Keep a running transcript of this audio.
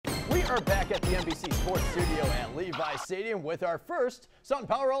We're back at the NBC Sports Studio at Levi Stadium with our first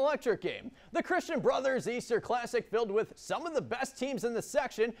SunPower Electric game. The Christian Brothers Easter Classic filled with some of the best teams in the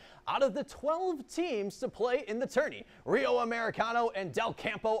section out of the 12 teams to play in the tourney. Rio Americano and Del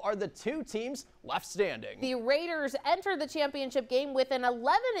Campo are the two teams left standing. The Raiders enter the championship game with an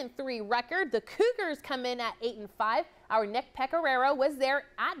 11-3 record. The Cougars come in at 8-5. Our Nick Pecoraro was there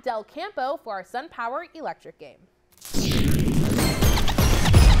at Del Campo for our SunPower Electric game.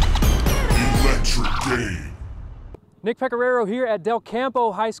 Nick Pecoraro here at Del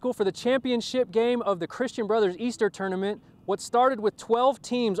Campo High School for the championship game of the Christian Brothers Easter Tournament. What started with 12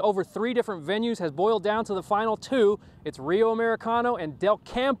 teams over 3 different venues has boiled down to the final 2. It's Rio Americano and Del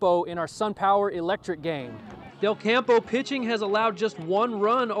Campo in our SunPower Electric game. Del Campo pitching has allowed just 1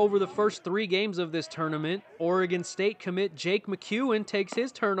 run over the first 3 games of this tournament. Oregon State commit Jake McEwen takes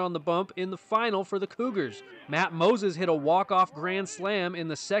his turn on the bump in the final for the Cougars. Matt Moses hit a walk-off grand slam in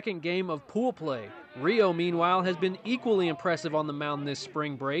the second game of pool play. Rio, meanwhile, has been equally impressive on the mound this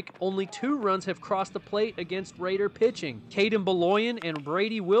spring break. Only 2 runs have crossed the plate against Raider pitching. Caden Beloyan and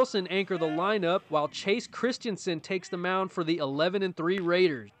Brady Wilson anchor the lineup, while Chase Christensen takes the mound for the 11-3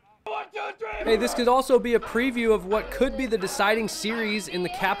 Raiders. Hey, this could also be a preview of what could be the deciding series in the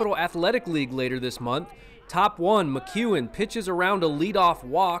Capital Athletic League later this month. Top 1, McEwen pitches around a leadoff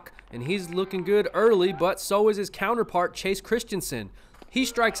walk, and he's looking good early, but so is his counterpart, Chase Christensen. He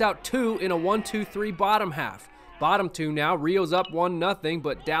strikes out 2 in a 1-2-3 bottom half. Bottom 2 now, Rio's up 1-0,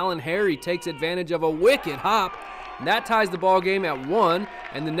 but DALIN Harry takes advantage of a wicked hop. And that ties the ball game at 1,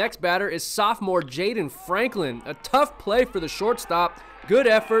 and the next batter is sophomore Jayden Franklin. A tough play for the shortstop. Good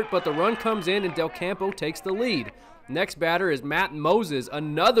effort, but the run comes in and Del Campo takes the lead. Next batter is Matt Moses,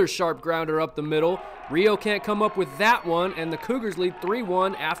 another sharp grounder up the middle. Rio can't come up with that one, and the Cougars lead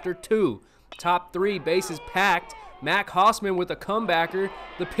 3-1 after 2. Top 3, bases packed. Mac Hausman with a comebacker.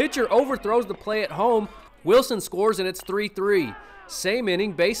 The pitcher overthrows the play at home. Wilson scores and it's 3-3. Same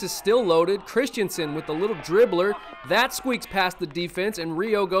inning, bases still loaded. Christensen with a little dribbler. That squeaks past the defense and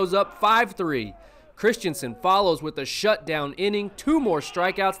Rio goes up 5-3. Christensen follows with a shutdown inning. 2 more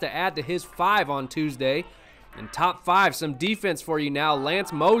strikeouts to add to his 5 on Tuesday. And top 5, some defense for you now.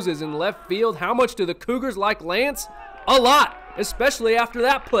 Lance Moses in left field. How much do the Cougars like Lance? A lot, especially after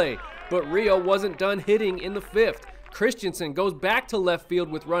that play. But Rio wasn't done hitting in the 5th. Christensen goes back to left field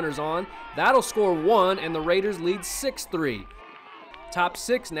with runners on. That'll score 1, and the Raiders lead 6-3. Top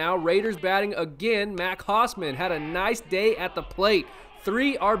 6 now, Raiders batting again. Mac Hausman had a nice day at the plate.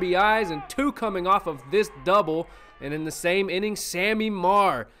 3 RBIs and 2 coming off of this double. And in the same inning, Sammy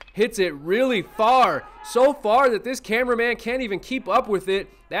Marr hits it really far. So far that this cameraman can't even keep up with it.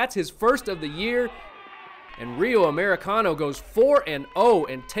 That's his first of the year. And Rio Americano goes 4-0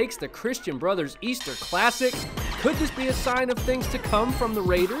 and takes the Christian Brothers Easter Classic. Could this be a sign of things to come from the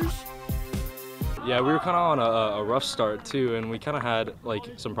Raiders? Yeah, we were kind of on a rough start too, and we kind of had like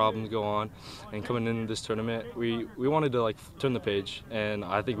some problems go on. And coming into this tournament, we wanted to like turn the page, and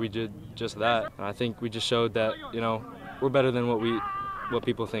I think we did just that. And I think we just showed that, you know, we're better than what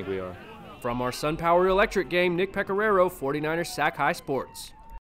people think we are. From our SunPower Electric game, Nick Pecoraro, 49ers Sac High Sports.